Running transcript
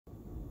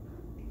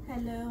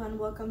Hello and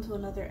welcome to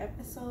another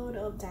episode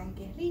of Dan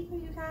Que Rico,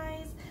 you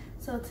guys.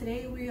 So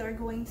today we are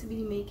going to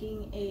be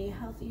making a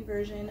healthy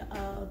version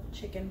of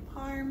chicken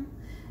parm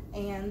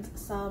and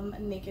some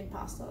naked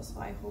pasta. So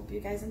I hope you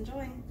guys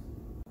enjoy.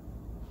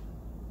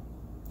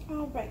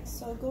 Alright,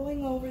 so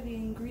going over the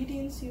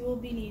ingredients you will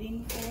be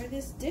needing for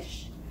this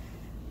dish.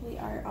 We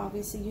are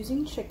obviously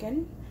using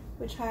chicken,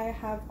 which I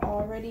have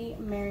already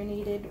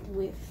marinated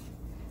with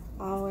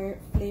our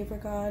Flavor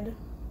God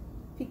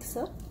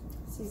pizza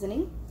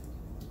seasoning.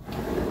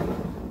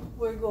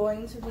 We're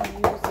going to be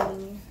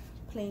using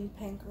plain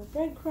panko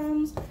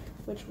breadcrumbs,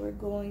 which we're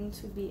going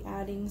to be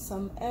adding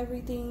some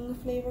everything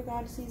Flavor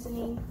God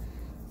seasoning,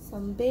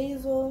 some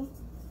basil.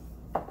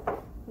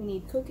 We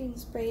need cooking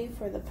spray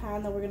for the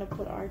pan that we're going to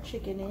put our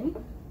chicken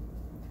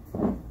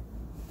in.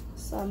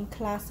 Some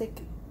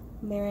classic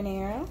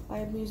marinara.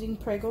 I'm using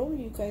Prego.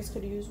 You guys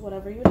could use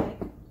whatever you like.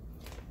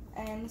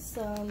 And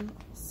some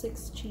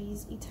 6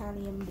 cheese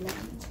Italian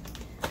blend.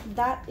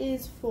 That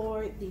is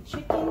for the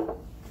chicken.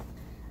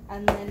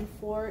 And then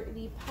for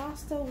the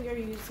pasta, we are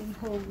using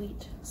whole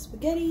wheat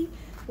spaghetti,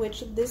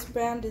 which this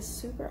brand is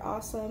super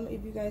awesome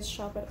if you guys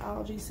shop at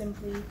Algae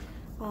Simply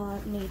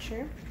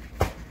Nature.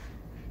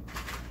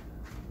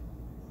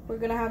 We're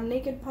gonna have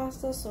naked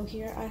pasta, so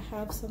here I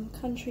have some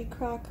Country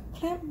Crock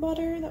plant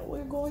butter that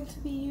we're going to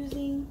be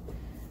using.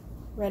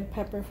 Red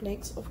pepper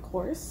flakes, of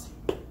course.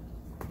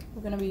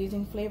 We're gonna be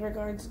using Flavor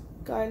God's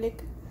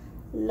garlic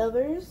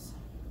lovers.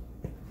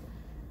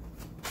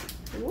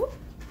 Ooh.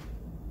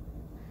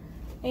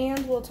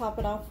 And we'll top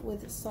it off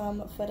with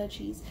some feta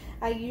cheese.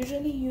 I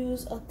usually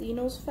use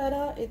Atheno's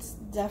feta. It's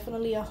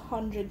definitely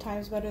 100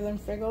 times better than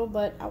Frigo,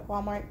 but at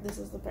Walmart, this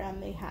is the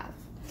brand they have.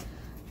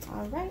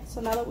 All right, so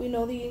now that we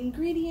know the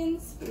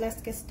ingredients,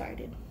 let's get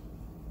started.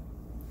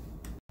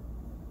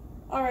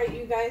 All right,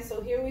 you guys, so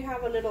here we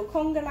have a little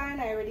conga line.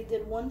 I already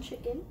did one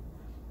chicken.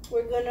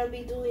 We're gonna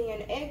be doing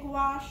an egg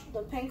wash,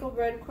 the panko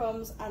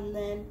breadcrumbs, and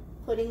then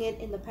putting it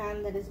in the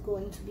pan that is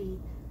going to be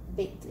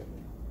baked in.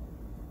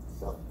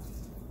 So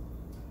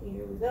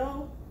here we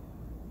go.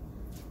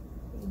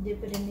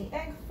 Dip it in the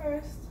egg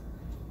first.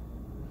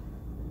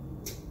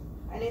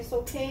 And it's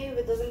okay if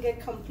it doesn't get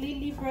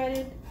completely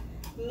breaded.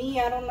 Me,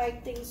 I don't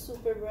like things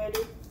super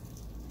breaded.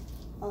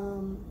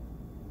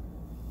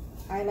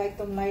 I like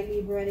them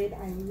lightly breaded.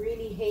 I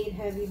really hate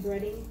heavy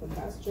breading, but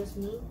that's just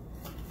me.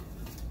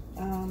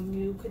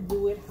 You could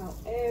do it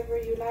however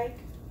you like.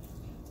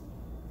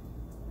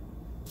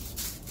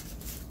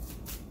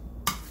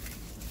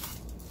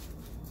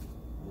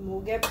 And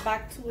we'll get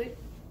back to it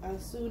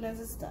as soon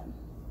as it's done.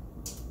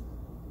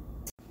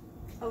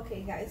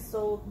 Okay guys,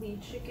 so the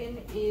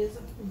chicken is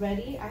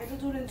ready. I had to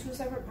do it in 2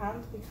 separate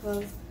pans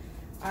because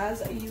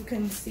as you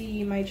can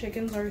see, my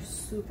chickens are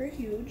super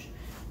huge.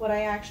 What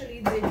I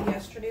actually did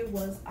yesterday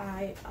was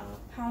I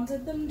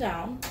pounded them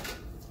down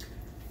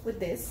with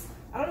this.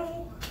 I don't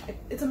know,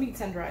 it's a meat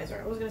tenderizer.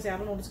 I was gonna say, I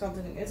don't know what it's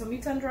called. It's a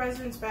meat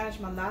tenderizer in Spanish,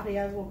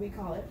 mandaria is what we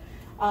call it.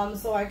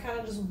 So I kind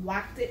of just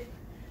whacked it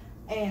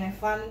and I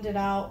flattened it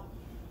out.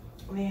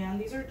 And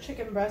these are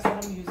chicken breasts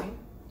that I'm using.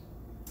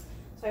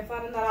 So I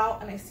flattened that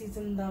out and I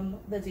seasoned them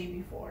the day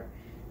before.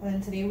 And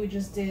then today we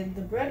just did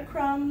the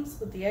breadcrumbs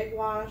with the egg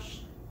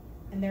wash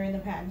and they're in the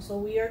pan. So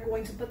we are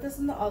going to put this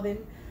in the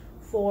oven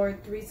for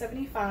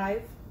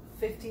 375,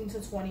 15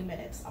 to 20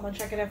 minutes. I'm gonna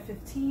check it at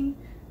 15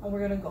 and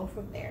we're gonna go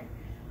from there.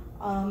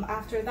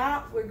 After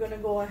that, we're gonna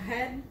go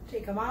ahead,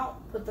 take them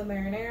out, put the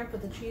marinara,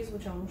 put the cheese,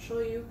 which I will show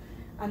you.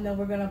 And then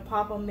we're gonna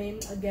pop them in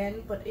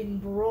again, but in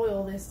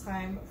broil this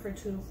time for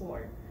 2 to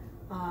 4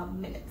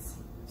 minutes.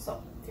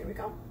 So here we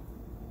go.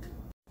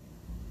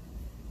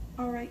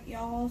 All right,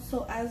 y'all,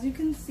 so as you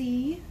can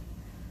see,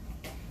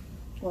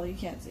 well, you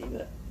can't see,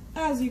 but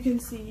as you can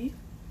see,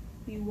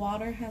 the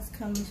water has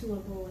come to a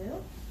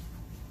boil.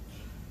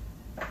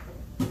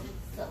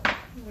 So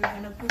we're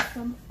gonna put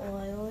some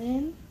oil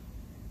in.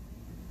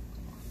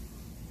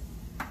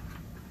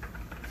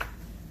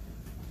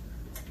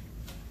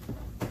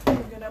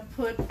 We're gonna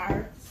put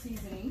our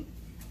seasoning,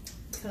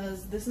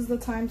 because this is the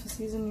time to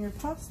season your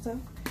pasta.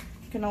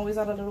 You can always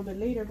add a little bit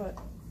later, but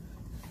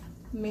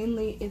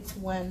mainly it's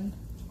when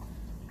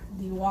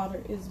the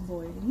water is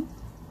boiling.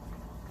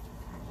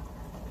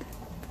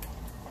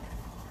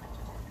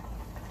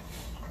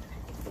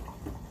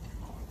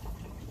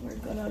 We're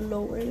gonna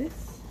lower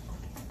this.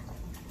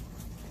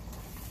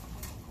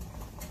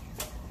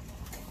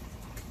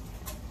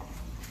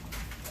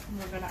 And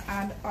we're gonna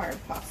add our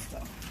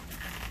pasta.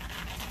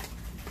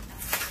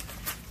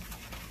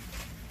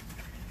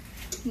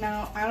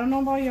 Now, I don't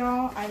know about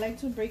y'all, I like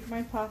to break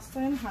my pasta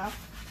in half.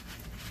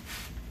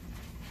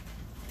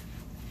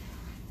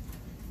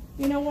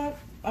 You know what?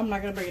 I'm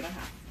not gonna break it in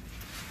half.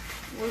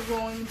 We're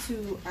going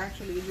to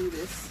actually do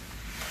this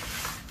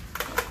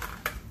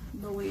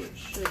the way it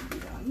should be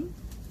done.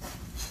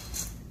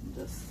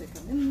 Just stick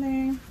them in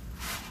there.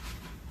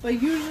 But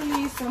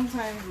usually,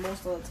 sometimes,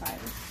 most of the time,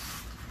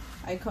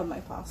 I cut my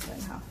pasta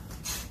in half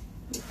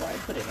before I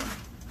put it in.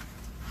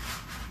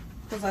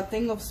 Because that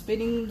thing of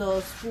spinning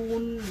the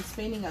spoon and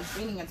spinning and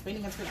spinning and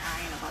spinning and spinning,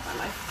 I ain't about that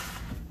life.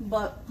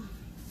 But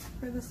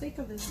for the sake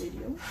of this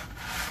video,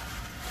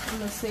 for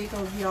the sake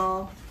of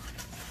y'all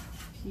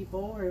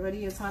people,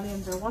 everybody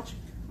Italians are watching,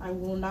 I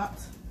will not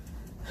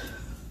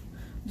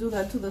do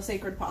that to the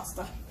sacred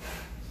pasta.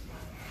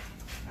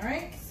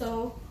 Alright,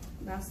 so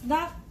that's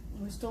that.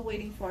 We're still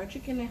waiting for our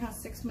chicken. It has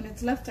 6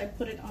 minutes left. I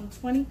put it on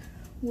 20.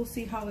 We'll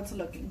see how it's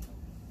looking.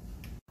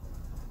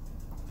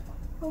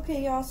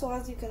 Okay, y'all, so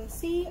as you can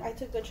see, I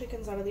took the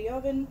chickens out of the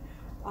oven.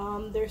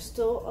 They're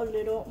still a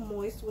little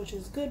moist, which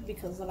is good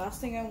because the last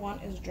thing I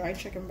want is dry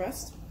chicken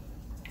breast.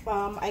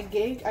 I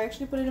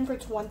actually put it in for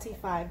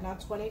 25,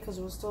 not 20, because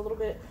it was still a little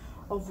bit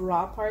of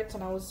raw parts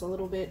and I was a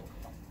little bit,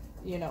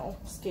 you know,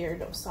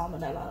 scared of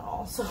salmonella and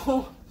all.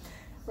 So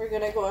we're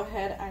gonna go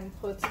ahead and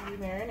put the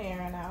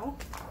marinara now.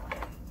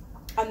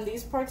 And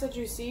these parts that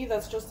you see,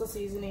 that's just the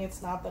seasoning.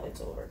 It's not that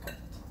it's overcooked.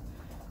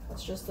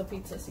 That's just the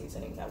pizza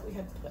seasoning that we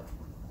had put.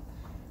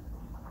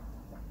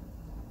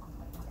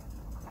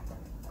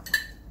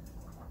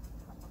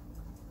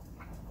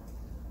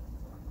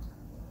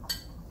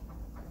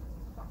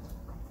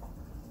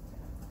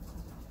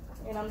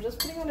 And I'm just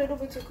putting a little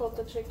bit to coat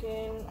the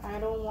chicken. I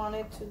don't want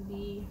it to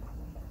be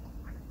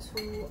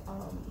too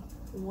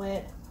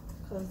wet,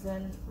 because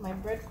then my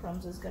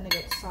breadcrumbs is gonna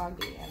get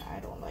soggy and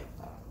I don't like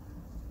that.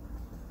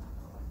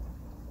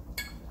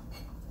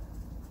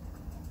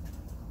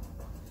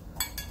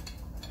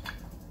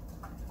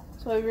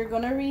 So if you're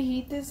gonna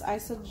reheat this, I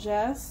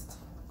suggest,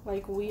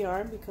 like we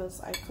are,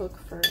 because I cook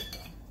for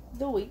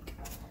the week,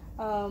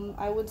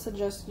 I would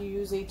suggest you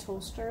use a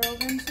toaster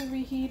oven to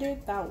reheat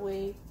it. That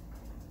way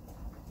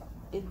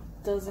it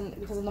doesn't,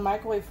 because in the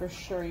microwave for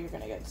sure you're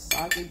gonna get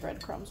soggy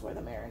breadcrumbs where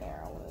the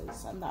marinara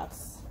was, and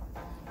that's,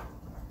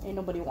 ain't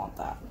nobody want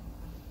that.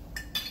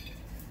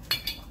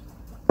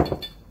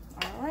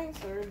 Alright,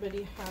 so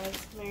everybody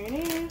has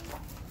marinara.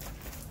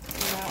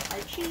 Now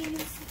our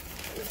cheese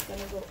is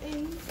gonna go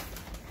in.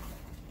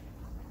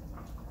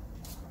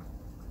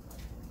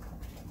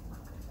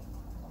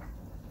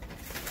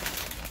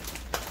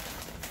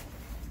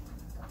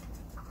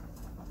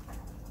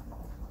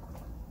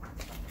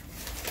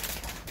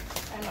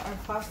 Our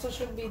pasta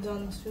should be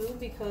done too,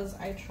 because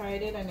I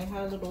tried it and it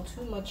had a little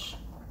too much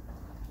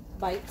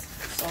bite,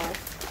 so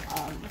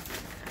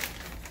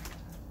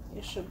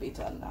it should be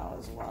done now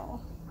as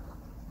well.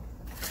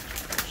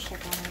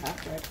 Check on it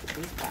after I put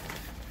these back.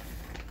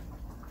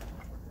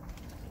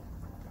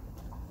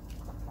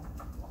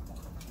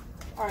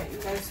 Alright, you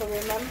guys, so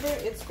remember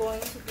it's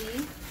going to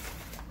be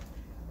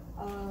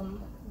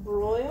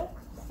broil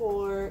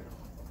for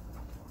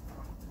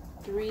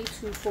 3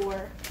 to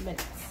 4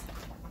 minutes.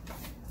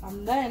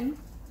 And then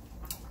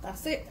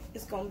that's it,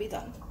 it's gonna be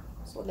done.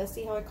 So let's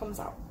see how it comes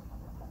out.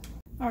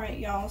 All right,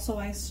 y'all, so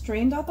I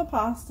strained out the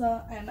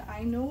pasta, and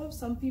I know of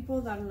some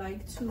people that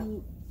like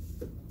to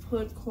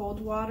put cold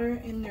water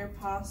in their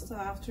pasta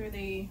after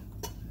they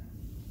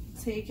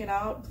take it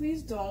out.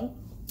 Please don't.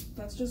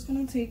 That's just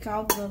gonna take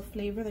out the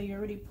flavor that you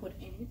already put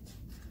in it.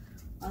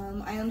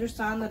 I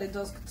understand that it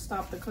does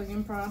stop the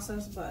cooking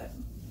process, but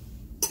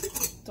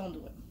don't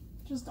do it,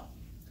 just don't.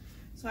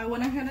 So I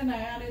went ahead and I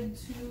added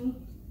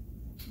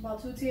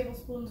about 2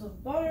 tablespoons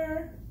of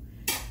butter,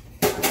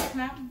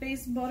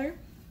 plant-based butter.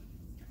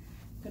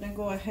 I'm gonna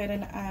go ahead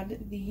and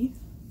add the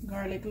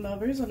garlic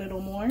lovers a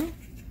little more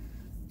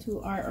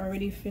to our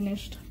already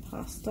finished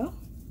pasta.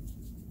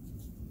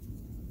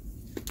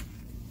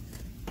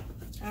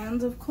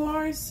 And of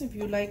course, if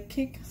you like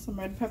kick, some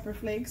red pepper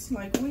flakes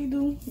like we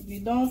do. If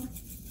you don't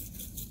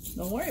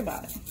worry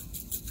about it.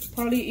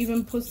 Probably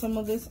even put some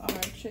of this on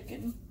our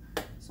chicken,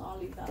 so I'll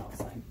leave that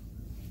outside.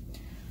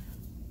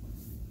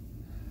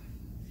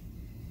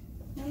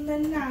 And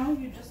then now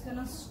you're just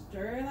gonna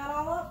stir that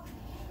all up.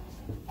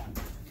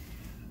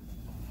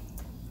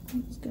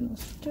 I'm just gonna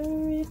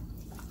stir it.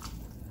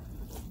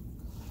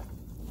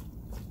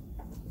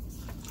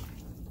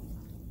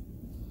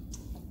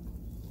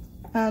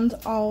 And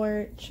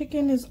our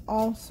chicken is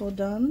also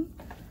done.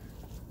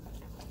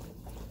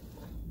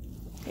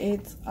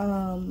 It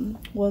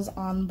was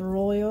on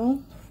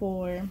broil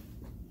for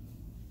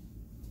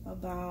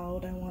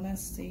about, I wanna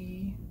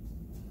say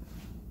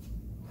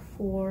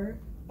 4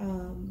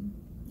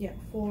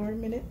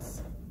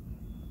 minutes.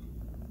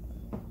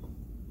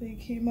 They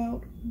came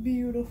out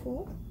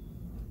beautiful.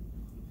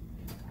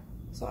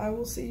 So I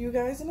will see you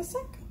guys in a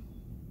sec.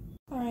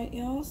 All right,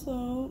 y'all,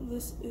 so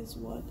this is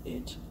what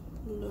it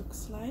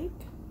looks like.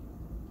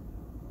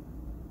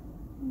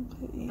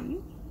 Okay.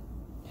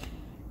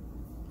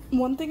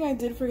 One thing I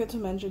did forget to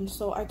mention,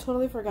 so I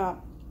totally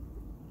forgot.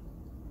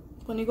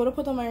 When you go to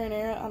put the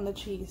marinara on the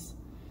cheese,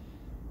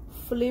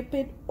 flip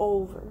it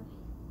over.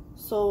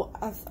 So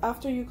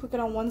after you cook it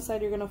on one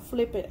side, you're gonna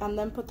flip it and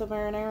then put the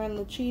marinara and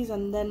the cheese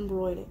and then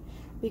broil it.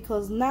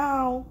 Because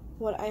now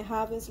what I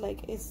have is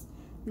like, it's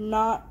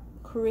not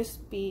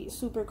crispy,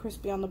 super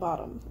crispy on the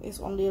bottom. It's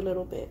only a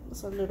little bit.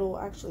 It's a little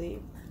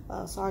actually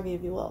soggy,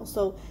 if you will.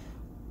 So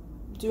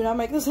do not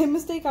make the same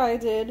mistake I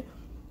did.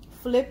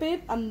 Flip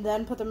it and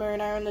then put the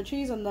marinara and the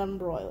cheese and then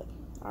broil it.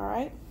 All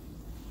right.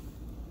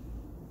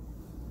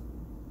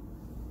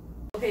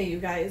 Okay, you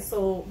guys,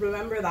 so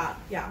remember that,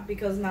 yeah,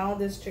 because now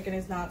this chicken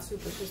is not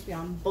super crispy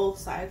on both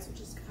sides, which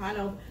is kind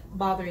of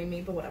bothering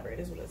me, but whatever, it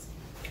is what it is.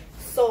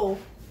 So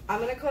I'm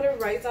gonna cut it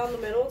right down the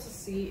middle to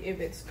see if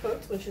it's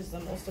cooked, which is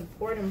the most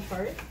important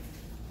part.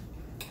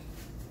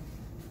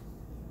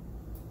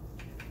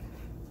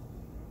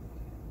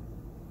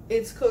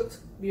 It's cooked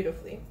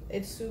beautifully.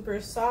 It's super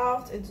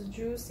soft, it's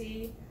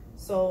juicy,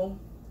 so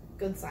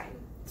good sign.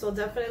 So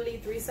definitely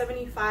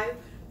 375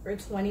 for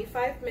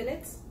 25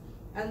 minutes,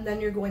 and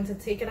then you're going to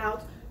take it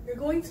out. You're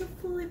going to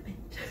flip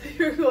it.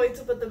 You're going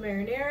to put the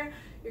marinara,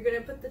 you're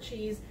gonna put the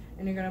cheese,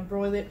 and you're gonna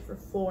broil it for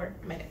 4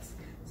 minutes.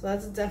 So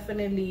that's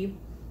definitely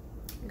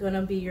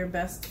gonna be your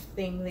best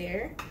thing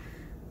there.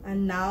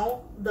 And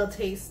now the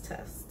taste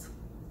test.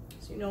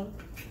 So you know,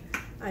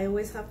 I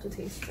always have to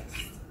taste test.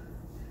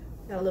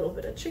 Got a little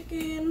bit of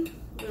chicken,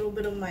 a little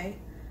bit of my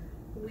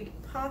wheat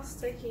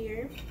pasta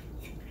here.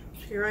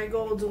 Here I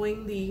go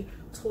doing the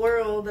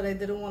twirl that I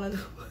didn't want to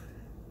do.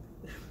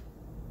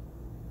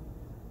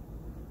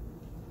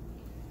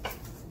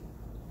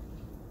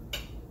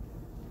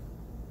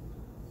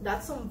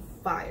 That's some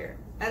fire.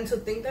 And to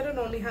think that it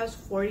only has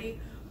 40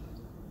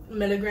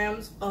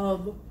 milligrams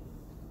of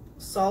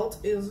salt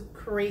is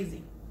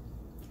crazy.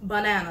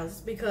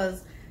 Bananas,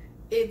 because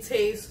it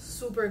tastes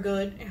super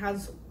good. It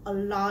has a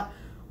lot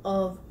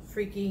of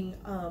freaking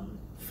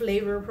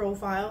flavor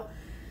profile.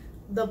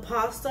 The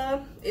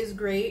pasta is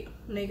great.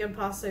 Naked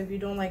pasta, if you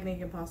don't like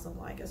naked pasta,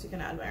 well, I guess you can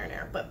add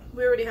marinara, but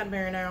we already had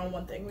marinara on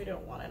one thing. We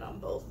don't want it on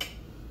both.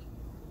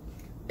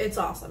 It's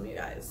awesome, you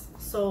guys.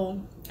 So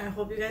I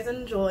hope you guys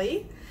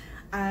enjoy,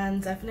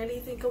 and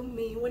definitely think of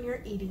me when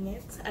you're eating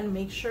it, and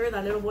make sure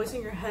that little voice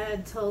in your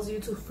head tells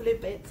you to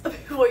flip it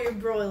before you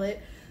broil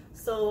it.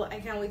 So I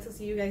can't wait to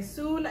see you guys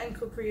soon and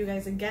cook for you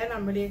guys again.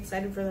 I'm really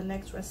excited for the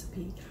next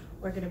recipe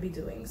we're gonna be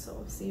doing.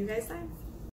 So see you guys then.